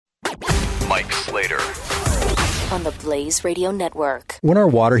Mike Slater. On the Blaze Radio Network. When our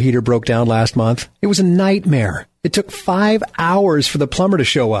water heater broke down last month, it was a nightmare. It took 5 hours for the plumber to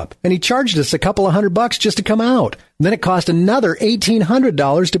show up, and he charged us a couple of $100 just to come out. And then it cost another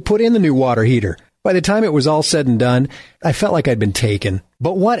 $1,800 to put in the new water heater. By the time it was all said and done, I felt like I'd been taken.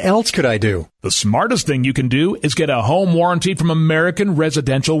 But what else could I do? The smartest thing you can do is get a home warranty from American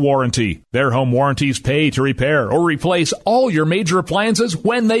Residential Warranty. Their home warranties pay to repair or replace all your major appliances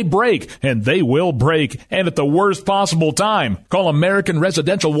when they break, and they will break, and at the worst possible time. Call American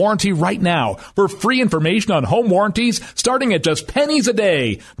Residential Warranty right now for free information on home warranties starting at just pennies a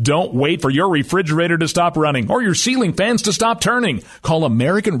day. Don't wait for your refrigerator to stop running or your ceiling fans to stop turning. Call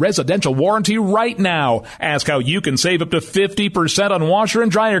American Residential Warranty right now. Ask how you can save up to 50% on washer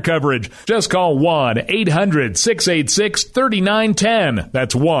and dryer coverage. Just call 1-800-686-3910.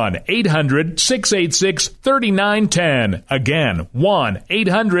 That's 1-800-686-3910. Again,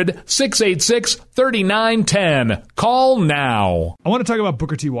 1-800-686-3910. Call now. I want to talk about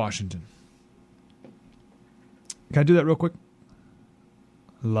Booker T. Washington. Can I do that real quick?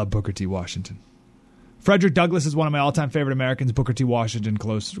 Love Booker T. Washington. Frederick Douglass is one of my all-time favorite Americans. Booker T. Washington,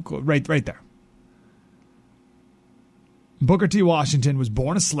 close right there. Booker T. Washington was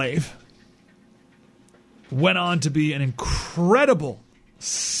born a slave, went on to be an incredible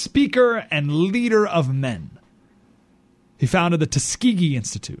speaker and leader of men. He founded the Tuskegee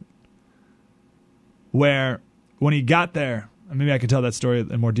Institute, where when he got there, and maybe I could tell that story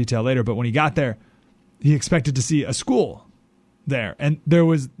in more detail later, but when he got there, he expected to see a school there, and there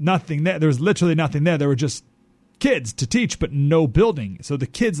was nothing there. There was literally nothing there. There were just kids to teach, but no building. So the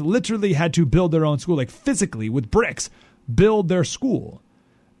kids literally had to build their own school, like physically with bricks, build their school.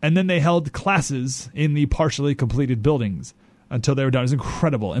 And then they held classes in the partially completed buildings until they were done. It was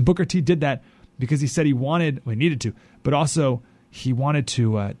incredible. And Booker T did that because he said he needed to, but also he wanted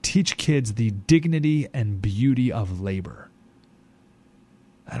to teach kids the dignity and beauty of labor.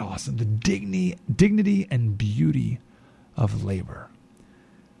 That's awesome. The dignity and beauty of labor.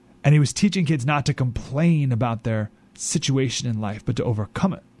 And he was teaching kids not to complain about their situation in life, but to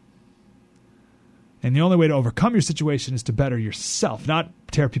overcome it. And the only way to overcome your situation is to better yourself. Not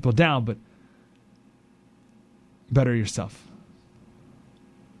tear people down, but better yourself.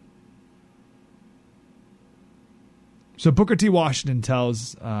 So Booker T. Washington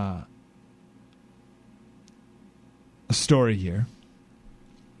tells a story here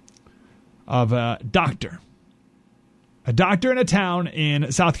of a doctor. A doctor in a town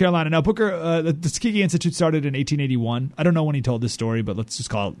in South Carolina. Now, the Tuskegee Institute started in 1881. I don't know when he told this story, but let's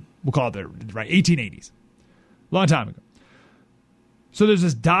just we'll call it the right 1880s. Long time ago. So there's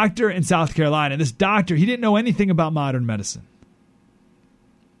this doctor in South Carolina. And this doctor, he didn't know anything about modern medicine.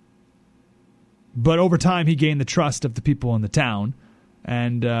 But over time, he gained the trust of the people in the town.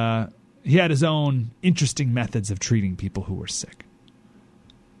 And he had his own interesting methods of treating people who were sick.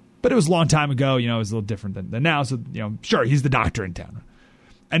 But it was a long time ago, it was a little different than now. So, sure, he's the doctor in town.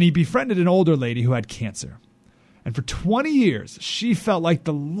 And he befriended an older lady who had cancer. And for 20 years, she felt like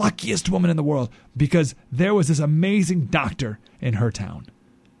the luckiest woman in the world because there was this amazing doctor in her town.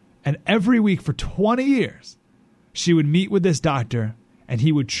 And every week for 20 years, she would meet with this doctor and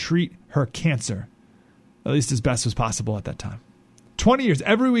he would treat her cancer, at least as best as possible at that time. 20 years,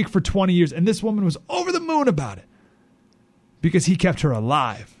 every week for 20 years. And this woman was over the moon about it because he kept her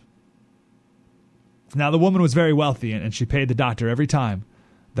alive. Now, the woman was very wealthy, and she paid the doctor every time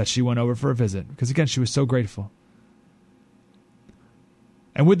that she went over for a visit because, again, she was so grateful.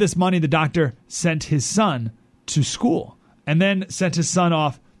 And with this money, the doctor sent his son to school and then sent his son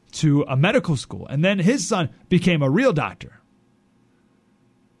off to a medical school. And then his son became a real doctor.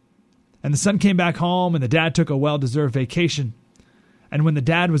 And the son came back home, and the dad took a well-deserved vacation. And when the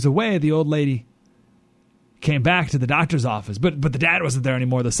dad was away, the old lady came back to the doctor's office. But the dad wasn't there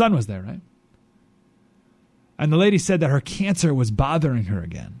anymore. The son was there, right? And the lady said that her cancer was bothering her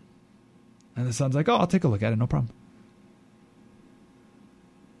again. And the son's like, oh, I'll take a look at it, no problem.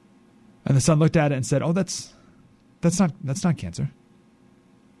 And the son looked at it and said, oh, that's not cancer.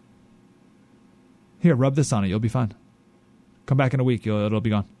 Here, rub this on it, you'll be fine. Come back in a week, it'll be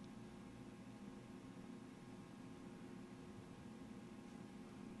gone.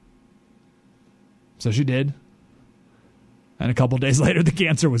 So she did. And a couple days later, the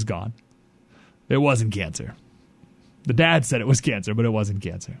cancer was gone. It wasn't cancer. The dad said it was cancer, but it wasn't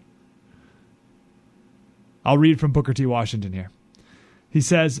cancer. I'll read from Booker T. Washington here. He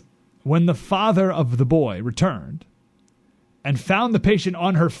says, when the father of the boy returned and found the patient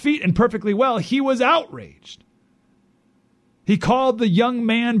on her feet and perfectly well, he was outraged. He called the young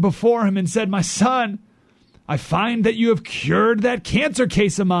man before him and said, my son, I find that you have cured that cancer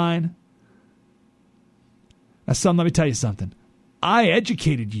case of mine. Now, son, let me tell you something. I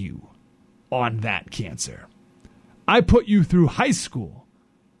educated you on that cancer. I put you through high school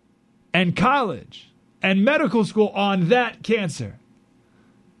and college and medical school on that cancer.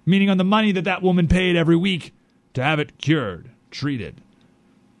 Meaning on the money that woman paid every week to have it cured, treated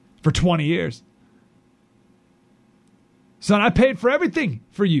for 20 years. Son, I paid for everything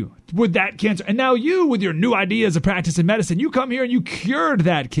for you with that cancer. And now you, with your new ideas of practicing medicine, you come here and you cured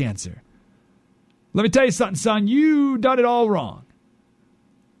that cancer. Let me tell you something, son. You done it all wrong.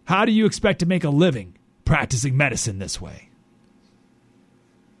 How do you expect to make a living practicing medicine this way?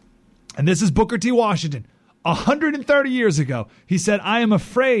 And this is Booker T. Washington. 130 years ago, he said, I am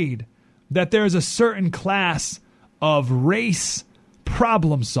afraid that there is a certain class of race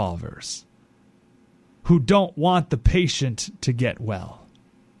problem solvers who don't want the patient to get well.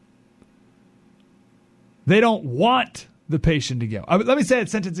 They don't want the patient to get well. Let me say that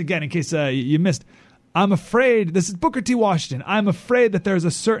sentence again in case you missed. I'm afraid, this is Booker T. Washington, I'm afraid that there's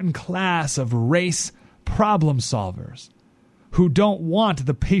a certain class of race problem solvers who don't want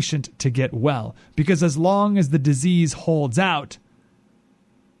the patient to get well. Because as long as the disease holds out,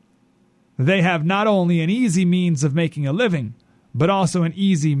 they have not only an easy means of making a living, but also an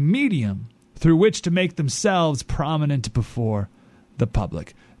easy medium through which to make themselves prominent before the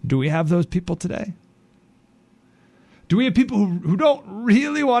public. Do we have those people today? Do we have people who don't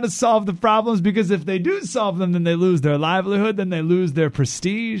really want to solve the problems because if they do solve them, then they lose their livelihood, then they lose their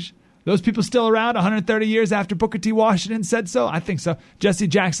prestige? Those people still around 130 years after Booker T. Washington said so? I think so. Jesse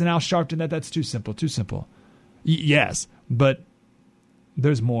Jackson, Al Sharpton, that's too simple, too simple. Yes, but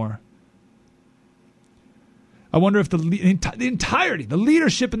there's more. I wonder if the entirety, the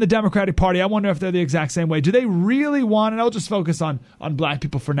leadership in the Democratic Party, I wonder if they're the exact same way. Do they really want, and I'll just focus on black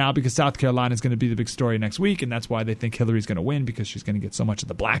people for now because South Carolina is going to be the big story next week, and that's why they think Hillary's going to win because she's going to get so much of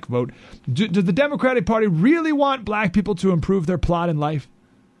the black vote. Does the Democratic Party really want black people to improve their plot in life?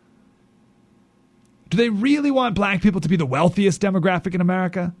 Do they really want black people to be the wealthiest demographic in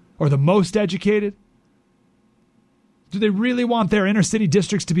America or the most educated? Do they really want their inner city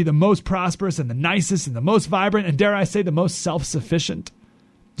districts to be the most prosperous and the nicest and the most vibrant and, dare I say, the most self-sufficient?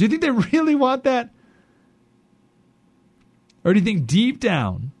 Do you think they really want that? Or do you think deep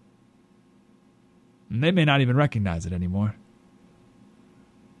down, and they may not even recognize it anymore,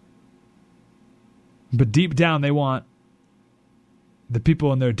 but deep down they want the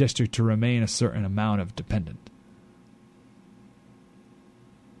people in their district to remain a certain amount of dependent?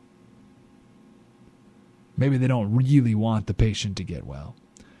 Maybe they don't really want the patient to get well.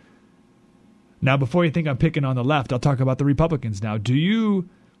 Now, before you think I'm picking on the left, I'll talk about the Republicans now.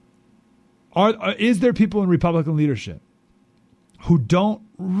 Is there people in Republican leadership who don't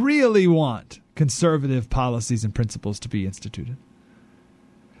really want conservative policies and principles to be instituted?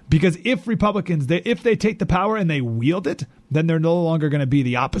 Because if Republicans, if they take the power and they wield it, then they're no longer going to be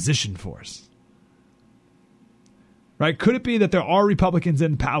the opposition force. Right? Could it be that there are Republicans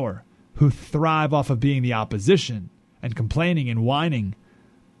in power who thrive off of being the opposition and complaining and whining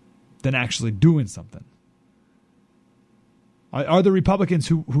than actually doing something? Are there Republicans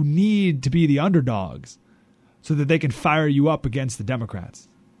who need to be the underdogs so that they can fire you up against the Democrats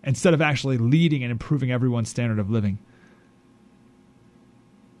instead of actually leading and improving everyone's standard of living?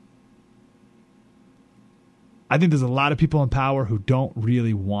 I think there's a lot of people in power who don't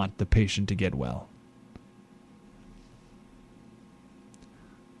really want the patient to get well.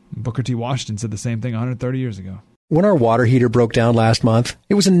 Booker T. Washington said the same thing 130 years ago. When our water heater broke down last month,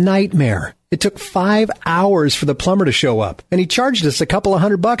 it was a nightmare. It took 5 hours for the plumber to show up, and he charged us a couple of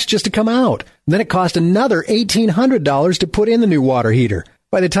 $100 just to come out. And then it cost another $1,800 to put in the new water heater.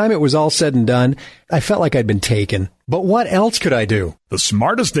 By the time it was all said and done, I felt like I'd been taken. But what else could I do? The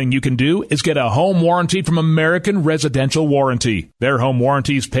smartest thing you can do is get a home warranty from American Residential Warranty. Their home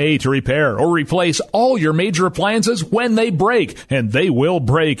warranties pay to repair or replace all your major appliances when they break, and they will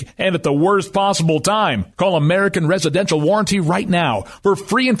break, and at the worst possible time. Call American Residential Warranty right now for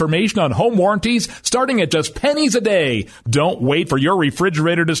free information on home warranties starting at just pennies a day. Don't wait for your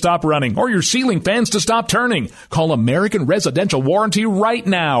refrigerator to stop running or your ceiling fans to stop turning. Call American Residential Warranty right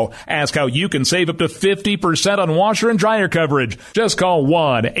now. Ask how you can save up to 50% on washer and dryer coverage. Just call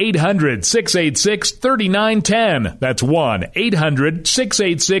 1-800-686-3910. That's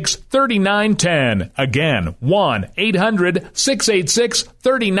 1-800-686-3910. Again,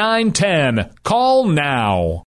 1-800-686-3910. Call now.